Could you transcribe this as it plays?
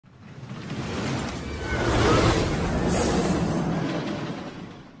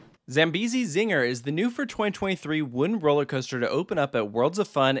Zambezi Zinger is the new for 2023 wooden roller coaster to open up at Worlds of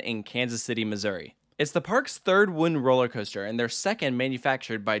Fun in Kansas City, Missouri. It's the park's third wooden roller coaster and their second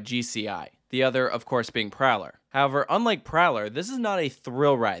manufactured by GCI, the other, of course, being Prowler. However, unlike Prowler, this is not a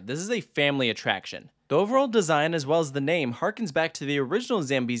thrill ride, this is a family attraction. The overall design as well as the name harkens back to the original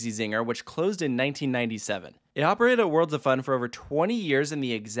Zambezi Zinger, which closed in 1997. It operated at Worlds of Fun for over 20 years in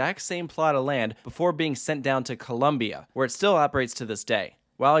the exact same plot of land before being sent down to Colombia, where it still operates to this day.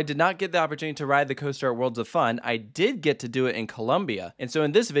 While I did not get the opportunity to ride the coaster at Worlds of Fun, I did get to do it in Colombia, and so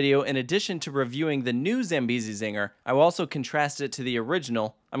in this video, in addition to reviewing the new Zambezi Zinger, I will also contrast it to the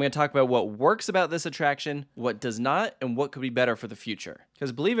original. I'm going to talk about what works about this attraction, what does not, and what could be better for the future.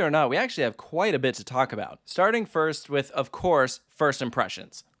 Because believe it or not, we actually have quite a bit to talk about. Starting first with, of course, first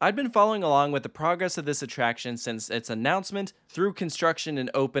impressions. I've been following along with the progress of this attraction since its announcement, through construction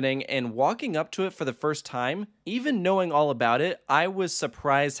and opening, and walking up to it for the first time. Even knowing all about it, I was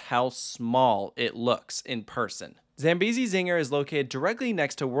surprised how small it looks in person. Zambezi Zinger is located directly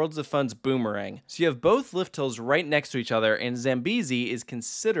next to Worlds of Fun's Boomerang, so you have both lift hills right next to each other, and Zambezi is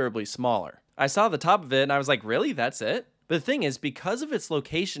considerably smaller. I saw the top of it and I was like, really? That's it? But the thing is, because of its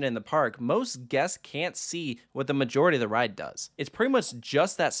location in the park, most guests can't see what the majority of the ride does. It's pretty much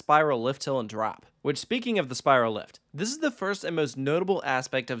just that spiral lift hill and drop. Which, speaking of the spiral lift, this is the first and most notable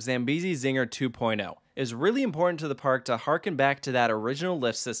aspect of Zambezi Zinger 2.0. It's really important to the park to harken back to that original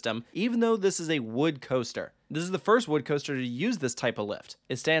lift system, even though this is a wood coaster. This is the first wood coaster to use this type of lift.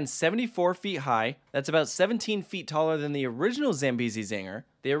 It stands 74 feet high, that's about 17 feet taller than the original Zambezi Zinger.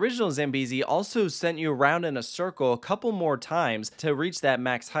 The original Zambezi also sent you around in a circle a couple more times to reach that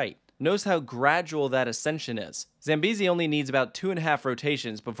max height. Notice how gradual that ascension is. Zambezi only needs about 2.5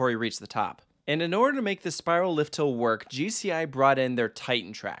 rotations before you reach the top. And in order to make the spiral lift hill work, GCI brought in their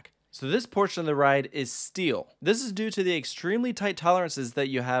Titan track. So this portion of the ride is steel. This is due to the extremely tight tolerances that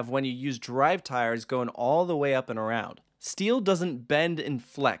you have when you use drive tires going all the way up and around. Steel doesn't bend and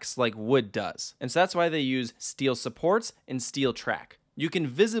flex like wood does, and so that's why they use steel supports and steel track. You can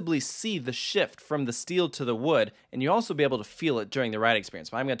visibly see the shift from the steel to the wood, and you'll also be able to feel it during the ride experience,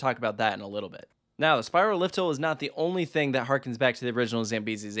 but I'm going to talk about that in a little bit. Now, the spiral lift hill is not the only thing that harkens back to the original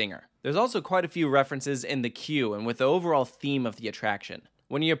Zambezi Zinger. There's also quite a few references in the queue and with the overall theme of the attraction.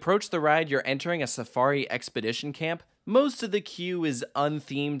 When you approach the ride, you're entering a safari expedition camp. Most of the queue is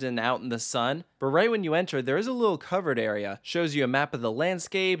unthemed and out in the sun, but right when you enter, there is a little covered area. Shows you a map of the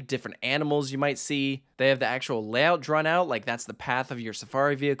landscape, different animals you might see. They have the actual layout drawn out, like that's the path of your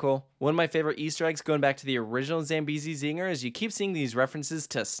safari vehicle. One of my favorite Easter eggs going back to the original Zambezi Zinger is you keep seeing these references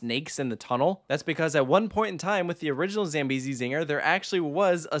to snakes in the tunnel. That's because at one point in time with the original Zambezi Zinger, there actually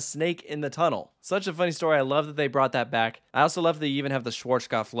was a snake in the tunnel. Such a funny story. I love that they brought that back. I also love that you even have the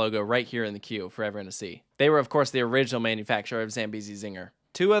Schwarzkopf logo right here in the queue for everyone to see. They were, of course, the original manufacturer of Zambezi Zinger.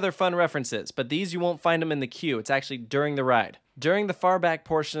 Two other fun references, but these you won't find them in the queue. It's actually during the ride. During the far back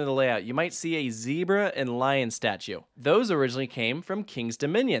portion of the layout, you might see a zebra and lion statue. Those originally came from King's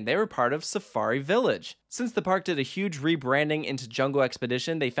Dominion. They were part of Safari Village. Since the park did a huge rebranding into Jungle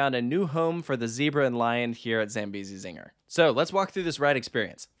Expedition, they found a new home for the zebra and lion here at Zambezi Zinger. So let's walk through this ride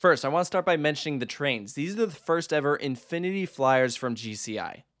experience. First, I want to start by mentioning the trains. These are the first ever Infinity Flyers from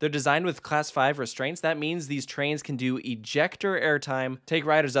GCI. They're designed with Class 5 restraints. That means these trains can do ejector airtime, take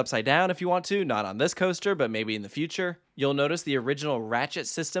riders upside down if you want to, not on this coaster, but maybe in the future. You'll notice the original ratchet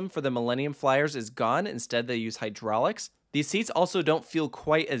system for the Millennium Flyers is gone. Instead, they use hydraulics. These seats also don't feel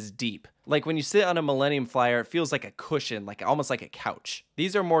quite as deep. Like when you sit on a Millennium Flyer, it feels like a cushion, almost like a couch.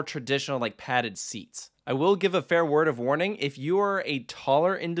 These are more traditional, like padded seats. I will give a fair word of warning, if you are a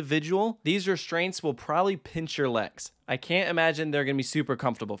taller individual, these restraints will probably pinch your legs. I can't imagine they're going to be super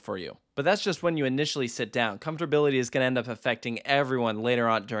comfortable for you. But that's just when you initially sit down. Comfortability is going to end up affecting everyone later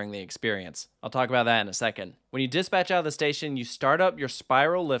on during the experience. I'll talk about that in a second. When you dispatch out of the station, you start up your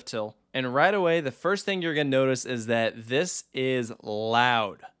spiral lift hill, and right away, the first thing you're going to notice is that this is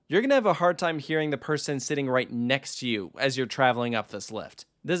loud. You're going to have a hard time hearing the person sitting right next to you as you're traveling up this lift.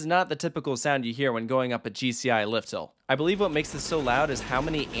 This is not the typical sound you hear when going up a GCI lift hill. I believe what makes this so loud is how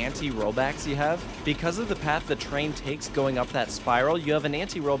many anti-rollbacks you have. Because of the path the train takes going up that spiral, you have an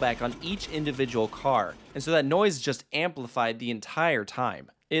anti-rollback on each individual car, and so that noise is just amplified the entire time.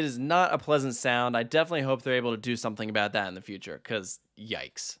 It is not a pleasant sound. I definitely hope they're able to do something about that in the future, because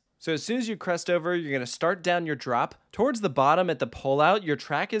yikes. So as soon as you crest over, you're going to start down your drop. Towards the bottom at the pullout, your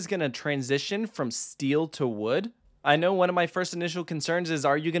track is going to transition from steel to wood. I know one of my first initial concerns is,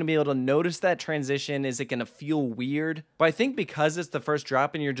 are you going to be able to notice that transition? Is it going to feel weird? But I think because it's the first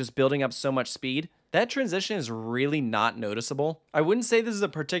drop and you're just building up so much speed, that transition is really not noticeable. I wouldn't say this is a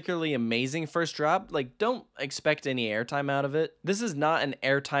particularly amazing first drop. Like, don't expect any airtime out of it. This is not an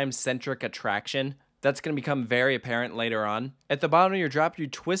airtime centric attraction. That's going to become very apparent later on. At the bottom of your drop, you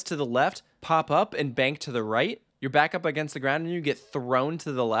twist to the left, pop up, and bank to the right. You're back up against the ground and you get thrown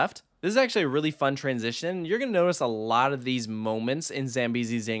to the left. This is actually a really fun transition. You're going to notice a lot of these moments in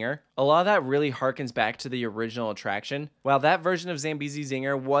Zambezi Zinger. A lot of that really harkens back to the original attraction. While that version of Zambezi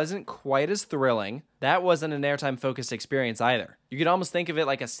Zinger wasn't quite as thrilling, that wasn't an airtime focused experience either. You could almost think of it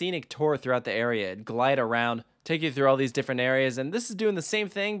like a scenic tour throughout the area. It'd glide around, take you through all these different areas, and this is doing the same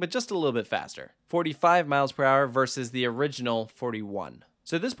thing, but just a little bit faster. 45 miles per hour versus the original 41.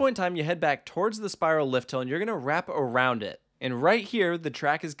 So at this point in time, you head back towards the spiral lift hill and you're going to wrap around it. And right here, the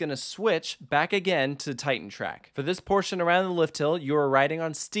track is going to switch back again to Titan track. For this portion around the lift hill, you are riding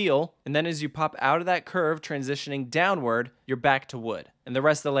on steel, and then as you pop out of that curve, transitioning downward, you're back to wood. And the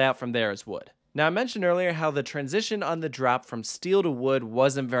rest of the layout from there is wood. Now, I mentioned earlier how the transition on the drop from steel to wood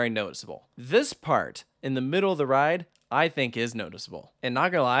wasn't very noticeable. This part, in the middle of the ride, I think is noticeable. And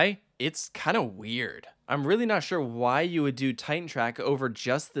not gonna lie, it's kind of weird. I'm really not sure why you would do Titan track over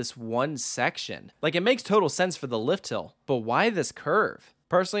just this one section. Like, it makes total sense for the lift hill, but why this curve?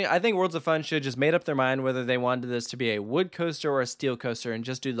 Personally, I think Worlds of Fun should just made up their mind whether they wanted this to be a wood coaster or a steel coaster and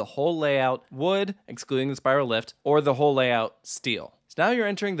just do the whole layout wood, excluding the spiral lift, or the whole layout steel. So now you're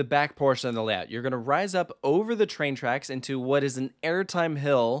entering the back portion of the layout. You're going to rise up over the train tracks into what is an airtime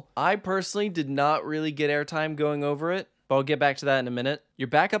hill. I personally did not really get airtime going over it, but I'll get back to that in a minute. You're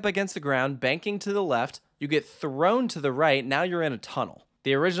back up against the ground, banking to the left. You get thrown to the right. Now you're in a tunnel.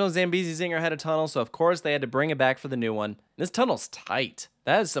 The original Zambezi Zinger had a tunnel, so of course they had to bring it back for the new one. This tunnel's tight.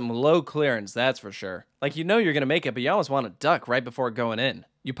 That is some low clearance, that's for sure. Like, you know you're going to make it, but you almost want to duck right before going in.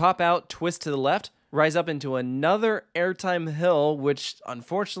 You pop out, twist to the left, rise up into another airtime hill, which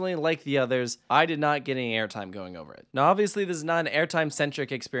unfortunately, like the others, I did not get any airtime going over it. Now, obviously, this is not an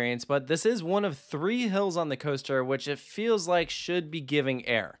airtime-centric experience, but this is one of 3 hills on the coaster, which it feels like should be giving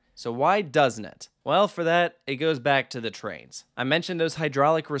air. So why doesn't it? Well, for that, it goes back to the trains. I mentioned those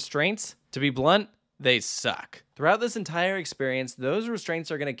hydraulic restraints. To be blunt, they suck. Throughout this entire experience, those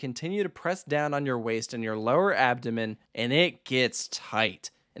restraints are going to continue to press down on your waist and your lower abdomen, and it gets tight.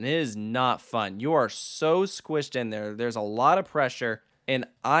 And it is not fun. You are so squished in there. There's a lot of pressure, and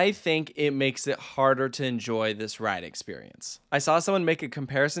I think it makes it harder to enjoy this ride experience. I saw someone make a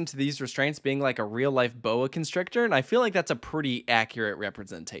comparison to these restraints being like a real-life boa constrictor, and I feel like that's a pretty accurate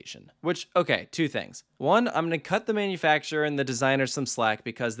representation. Which, okay, 2 things. One, I'm going to cut the manufacturer and the designer some slack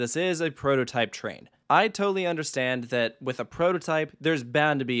because this is a prototype train. I totally understand that with a prototype, there's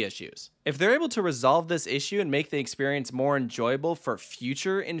bound to be issues. If they're able to resolve this issue and make the experience more enjoyable for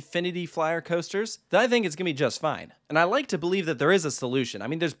future Infinity Flyer coasters, then I think it's going to be just fine. And I like to believe that there is a solution. I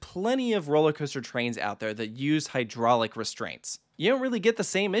mean, there's plenty of roller coaster trains out there that use hydraulic restraints. You don't really get the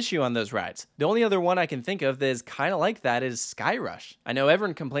same issue on those rides. The only other one I can think of that is kind of like that is Sky Rush. I know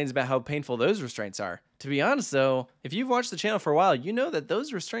everyone complains about how painful those restraints are. To be honest though, if you've watched the channel for a while, you know that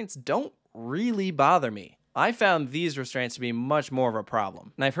those restraints don't really bother me. I found these restraints to be much more of a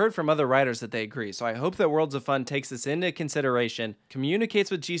problem, and I've heard from other riders that they agree, so I hope that Worlds of Fun takes this into consideration, communicates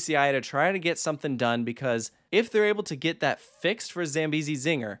with GCI to try to get something done, because if they're able to get that fixed for Zambezi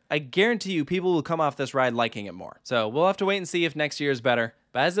Zinger, I guarantee you people will come off this ride liking it more. So we'll have to wait and see if next year is better,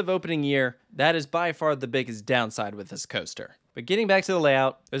 but as of opening year, that is by far the biggest downside with this coaster. But getting back to the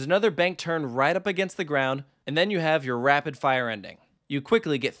layout, there's another bank turn right up against the ground, and then you have your rapid fire ending. You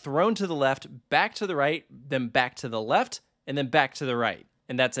quickly get thrown to the left, back to the right, then back to the left, and then back to the right.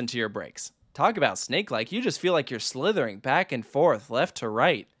 And that's into your brakes. Talk about snake-like, you just feel like you're slithering back and forth, left to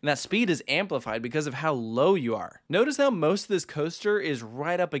right. And that speed is amplified because of how low you are. Notice how most of this coaster is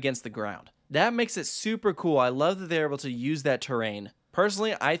right up against the ground. That makes it super cool. I love that they're able to use that terrain.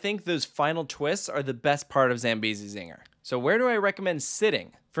 Personally, I think those final twists are the best part of Zambezi Zinger. So where do I recommend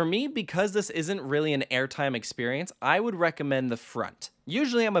sitting? For me, because this isn't really an airtime experience, I would recommend the front.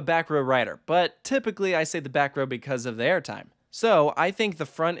 Usually I'm a back row rider, but typically I say the back row because of the airtime. So I think the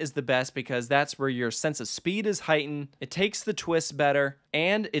front is the best because that's where your sense of speed is heightened, it takes the twists better,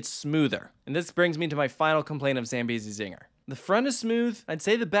 and it's smoother. And this brings me to my final complaint of Zambezi Zinger. The front is smooth, I'd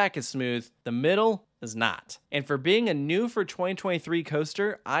say the back is smooth, the middle is not. And for being a new for 2023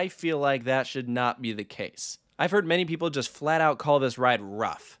 coaster, I feel like that should not be the case. I've heard many people just flat out call this ride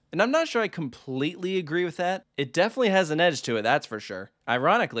rough. And I'm not sure I completely agree with that. It definitely has an edge to it, that's for sure.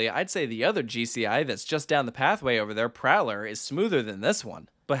 Ironically, I'd say the other GCI that's just down the pathway over there, Prowler, is smoother than this one.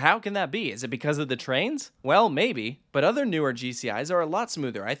 But how can that be? Is it because of the trains? Well, maybe, but other newer GCIs are a lot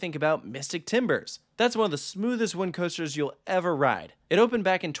smoother. I think about Mystic Timbers. That's one of the smoothest wind coasters you'll ever ride. It opened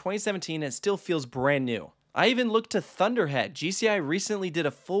back in 2017 and it still feels brand new. I even looked to Thunderhead. GCI recently did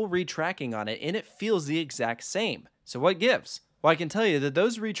a full retracking on it and it feels the exact same. So what gives? Well, I can tell you that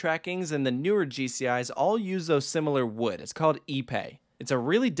those retrackings and the newer GCIs all use those similar wood. It's called Ipe. It's a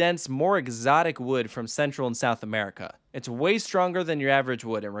really dense, more exotic wood from Central and South America. It's way stronger than your average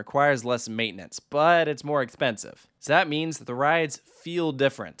wood and requires less maintenance, but it's more expensive. So that means the rides feel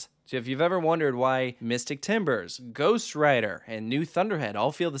different. So if you've ever wondered why Mystic Timbers, Ghost Rider, and New Thunderhead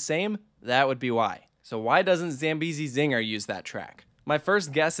all feel the same, that would be why. So why doesn't Zambezi Zinger use that track? My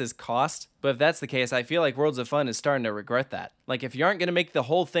first guess is cost, but if that's the case, I feel like Worlds of Fun is starting to regret that. Like if you aren't going to make the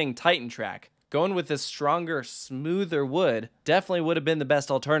whole thing Titan track, going with this stronger, smoother wood definitely would have been the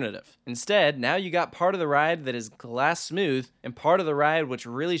best alternative. Instead, now you got part of the ride that is glass smooth and part of the ride which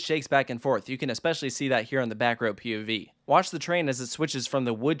really shakes back and forth. You can especially see that here on the back row POV. Watch the train as it switches from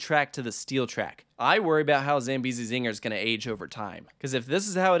the wood track to the steel track. I worry about how Zambezi Zinger is going to age over time, because if this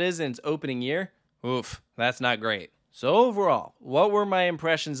is how it is in its opening year, oof, that's not great. So overall, what were my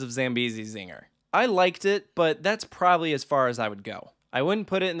impressions of Zambezi Zinger? I liked it, but that's probably as far as I would go. I wouldn't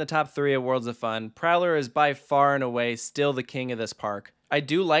put it in the top 3 of Worlds of Fun. Prowler is by far and away still the king of this park. I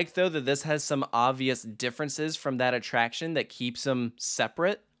do like, though, that this has some obvious differences from that attraction that keeps them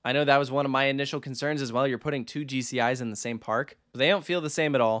separate. I know that was one of my initial concerns as well. You're putting 2 GCIs in the same park, but they don't feel the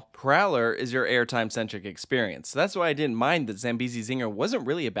same at all. Prowler is your airtime-centric experience, so that's why I didn't mind that Zambezi Zinger wasn't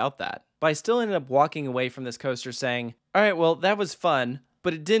really about that. But I still ended up walking away from this coaster saying, alright, well, that was fun,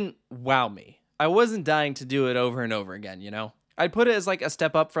 but it didn't wow me. I wasn't dying to do it over and over again, you know? I'd put it as like a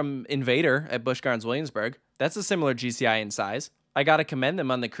step up from Invader at Busch Gardens Williamsburg. That's a similar GCI in size. I gotta commend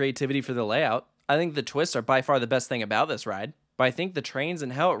them on the creativity for the layout. I think the twists are by far the best thing about this ride. But I think the trains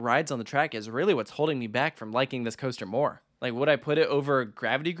and how it rides on the track is really what's holding me back from liking this coaster more. Like, would I put it over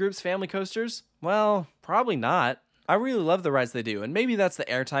Gravity Group's family coasters? Well, probably not. I really love the rides they do, and maybe that's the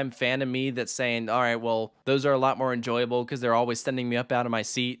airtime fan in me that's saying, alright, well, those are a lot more enjoyable because they're always sending me up out of my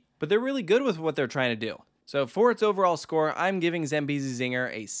seat. But they're really good with what they're trying to do. So for its overall score, I'm giving Zambezi Zinger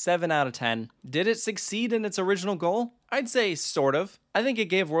a 7 out of 10. Did it succeed in its original goal? I'd say sort of. I think it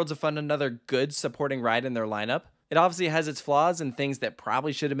gave Worlds of Fun another good supporting ride in their lineup. It obviously has its flaws and things that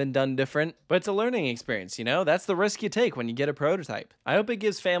probably should have been done different, but it's a learning experience, you know? That's the risk you take when you get a prototype. I hope it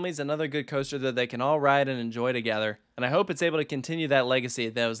gives families another good coaster that they can all ride and enjoy together, and I hope it's able to continue that legacy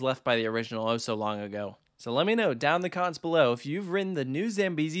that was left by the original oh so long ago. So let me know down in the comments below if you've ridden the new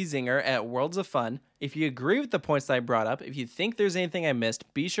Zambezi Zinger at Worlds of Fun, if you agree with the points that I brought up, if you think there's anything I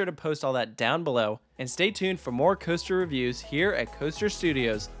missed, be sure to post all that down below, and stay tuned for more coaster reviews here at Coaster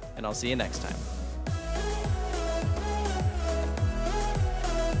Studios, and I'll see you next time.